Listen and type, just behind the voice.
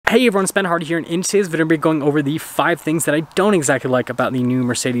Hey everyone, it's Ben Hardy here, and in today's video we're going over the 5 things that I don't exactly like about the new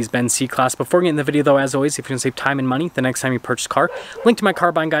Mercedes-Benz C-Class. Before getting the video though, as always, if you want to save time and money the next time you purchase a car, link to my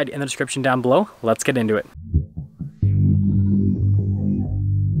car buying guide in the description down below. Let's get into it.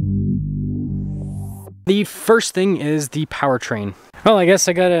 The first thing is the powertrain. Well, I guess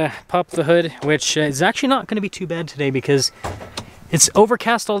I gotta pop the hood, which is actually not going to be too bad today because it's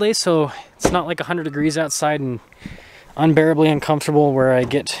overcast all day, so it's not like 100 degrees outside and unbearably uncomfortable where I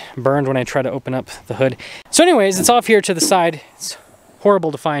get burned when I try to open up the hood. So anyways, it's off here to the side. It's horrible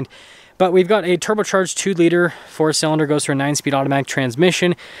to find. But we've got a turbocharged 2-liter 4-cylinder, goes through a 9-speed automatic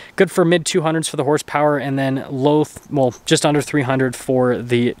transmission. Good for mid 200s for the horsepower, and then just under 300 for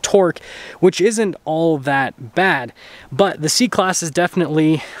the torque, which isn't all that bad. But the C-Class is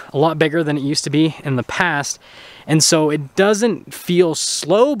definitely a lot bigger than it used to be in the past. And so it doesn't feel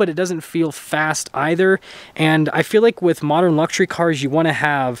slow, but it doesn't feel fast either. And I feel like with modern luxury cars, you want to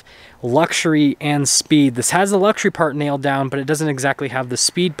have luxury and speed. This has the luxury part nailed down, but it doesn't exactly have the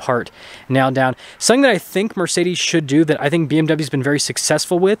speed part nailed down. Something that I think Mercedes should do, that I think BMW's been very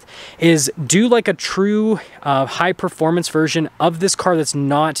successful with, is do like a true high performance version of this car that's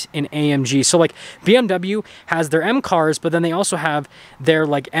not an AMG. So like BMW has their M cars, but then they also have their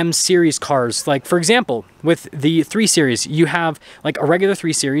like M series cars. Like for example, with the 3 Series, you have like a regular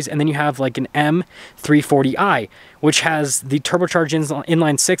 3 Series, and then you have like an M340i, which has the turbocharged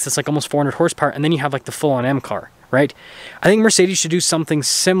inline 6 that's like almost 400 horsepower, and then you have like the full-on M car, right? I think Mercedes should do something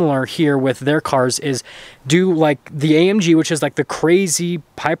similar here with their cars, is do like the AMG, which is like the crazy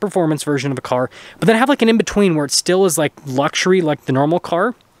high-performance version of a car, but then have like an in-between where it still is like luxury like the normal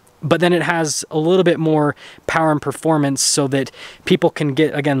car, but then it has a little bit more power and performance so that people can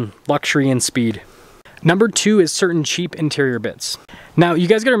get, again, luxury and speed. Number 2 is certain cheap interior bits. Now, you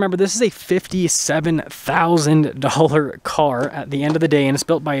guys gotta remember, this is a $57,000 car at the end of the day, and it's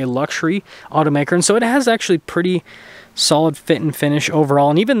built by a luxury automaker, and so it has actually pretty solid fit and finish overall.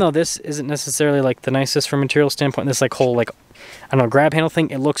 And even though this isn't necessarily like the nicest from a material standpoint, this like whole like, I don't know, grab handle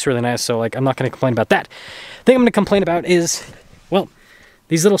thing, it looks really nice, so like I'm not gonna complain about that. The thing I'm gonna complain about is, well,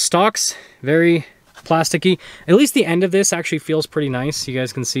 these little stalks, very plasticky. At least the end of this actually feels pretty nice, you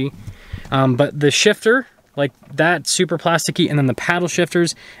guys can see. But the shifter, like that, super plasticky, and then the paddle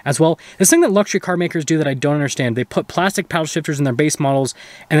shifters as well. This thing that luxury car makers do that I don't understand, they put plastic paddle shifters in their base models,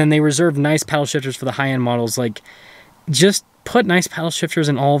 and then they reserve nice paddle shifters for the high-end models. Like, just put nice paddle shifters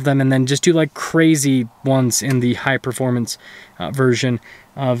in all of them, and then just do like crazy ones in the high-performance version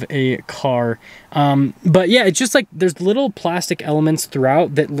of a car. But yeah, it's just like there's little plastic elements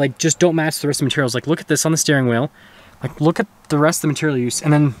throughout that like just don't match the rest of the materials. Like, look at this on the steering wheel. Like, look at the rest of the material use,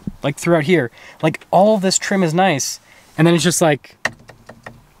 and then like throughout here, like all of this trim is nice, and then it's just like,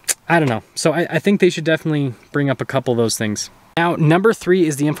 I don't know. So I think they should definitely bring up a couple of those things. Now, number 3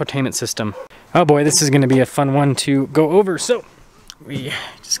 is the infotainment system. Oh boy, this is gonna be a fun one to go over. So we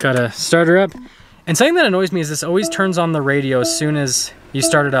just gotta start her up. And something that annoys me is this always turns on the radio as soon as you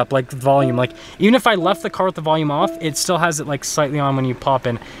start it up, like volume. Like, even if I left the car with the volume off, it still has it like slightly on when you pop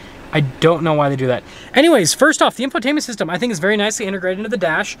in. I don't know why they do that. Anyways, first off, the infotainment system I think is very nicely integrated into the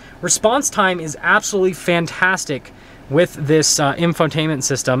dash. Response time is absolutely fantastic with this infotainment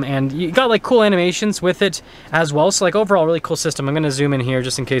system, and you got like cool animations with it as well. So like overall, really cool system. I'm gonna zoom in here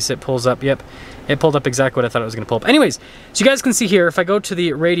just in case it pulls up. Yep, it pulled up exactly what I thought it was gonna pull up. Anyways, so you guys can see here, if I go to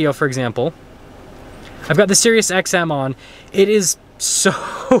the radio, for example, I've got the Sirius XM on. It is so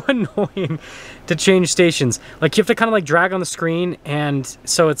annoying to change stations. Like, you have to kind of like drag on the screen, and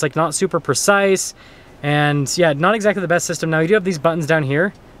so it's like not super precise, and yeah, not exactly the best system. Now, you do have these buttons down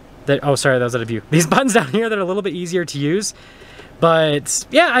here that, oh sorry, that was out of view. These buttons down here that are a little bit easier to use, but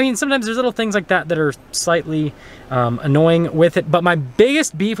yeah, I mean, sometimes there's little things like that that are slightly annoying with it. But my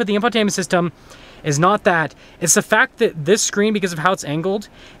biggest beef with the infotainment system is not that, it's the fact that this screen, because of how it's angled,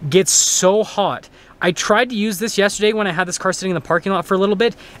 gets so hot. I tried to use this yesterday when I had this car sitting in the parking lot for a little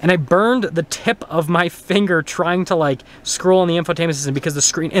bit, and I burned the tip of my finger trying to like scroll on the infotainment system because the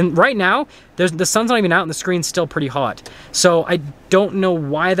screen, and right now the sun's not even out and the screen's still pretty hot. So I don't know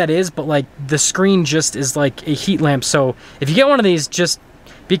why that is, but like the screen just is like a heat lamp. So if you get one of these, just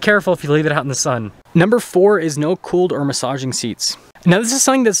be careful if you leave it out in the sun. Number 4 is no cooled or massaging seats. Now, this is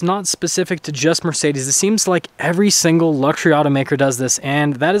something that's not specific to just Mercedes. It seems like every single luxury automaker does this,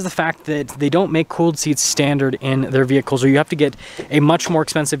 and that is the fact that they don't make cooled seats standard in their vehicles, or you have to get a much more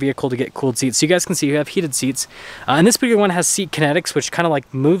expensive vehicle to get cooled seats. So you guys can see you have heated seats. And this particular one has seat kinetics, which kind of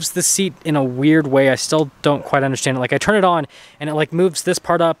like moves the seat in a weird way. I still don't quite understand it. Like, I turn it on, and it like moves this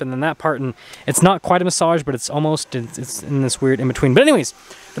part up and then that part, and it's not quite a massage, but it's almost, it's in this weird in between. But anyways,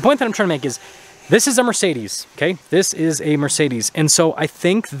 the point that I'm trying to make is, This is a Mercedes, okay? This is a Mercedes. And so I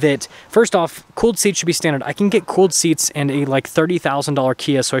think that, first off, cooled seats should be standard. I can get cooled seats in a like $30,000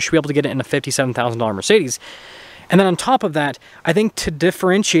 Kia, so I should be able to get it in a $57,000 Mercedes. And then on top of that, I think to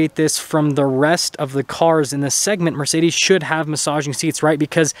differentiate this from the rest of the cars in this segment, Mercedes should have massaging seats, right?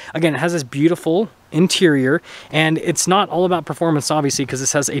 Because again, it has this beautiful interior, and it's not all about performance, obviously, because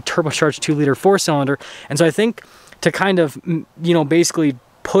this has a turbocharged 2-liter 4-cylinder. And so I think to kind of, you know, basically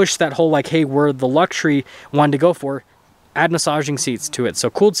push that whole like, hey, we're the luxury one to go for, add massaging seats to it. So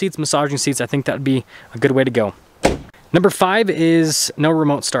cooled seats, massaging seats, I think that'd be a good way to go. Number 5 is no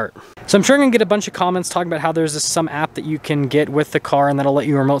remote start. So I'm sure I'm gonna get a bunch of comments talking about how there's some app that you can get with the car and that'll let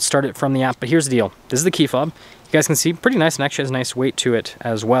you remote start it from the app. But here's the deal. This is the key fob. You guys can see, pretty nice, and actually has a nice weight to it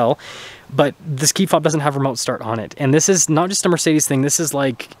as well. But this key fob doesn't have remote start on it. And this is not just a Mercedes thing. This is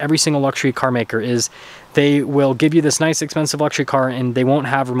like every single luxury car maker is, they will give you this nice expensive luxury car and they won't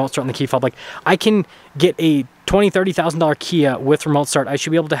have remote start on the key fob. Like I can get a $20,000-$30,000 Kia with remote start. I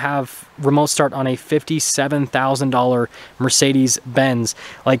should be able to have remote start on a $57,000 Mercedes Benz.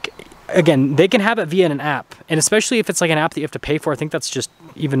 Like, again, they can have it via an app, and especially if it's like an app that you have to pay for, I think that's just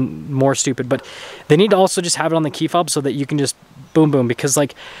even more stupid. But they need to also just have it on the key fob so that you can just boom, boom. Because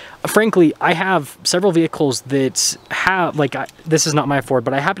like, frankly, I have several vehicles that have like, this is not my Ford,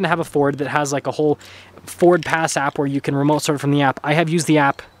 but I happen to have a Ford that has like a whole Ford Pass app where you can remote start from the app. I have used the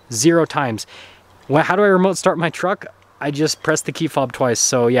app 0 times. Well, how do I remote start my truck? I just press the key fob twice.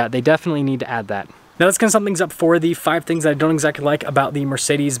 So yeah, they definitely need to add that. Now let's kind of sum things up for the 5 things that I don't exactly like about the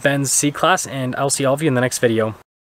Mercedes-Benz C-Class, and I'll see all of you in the next video.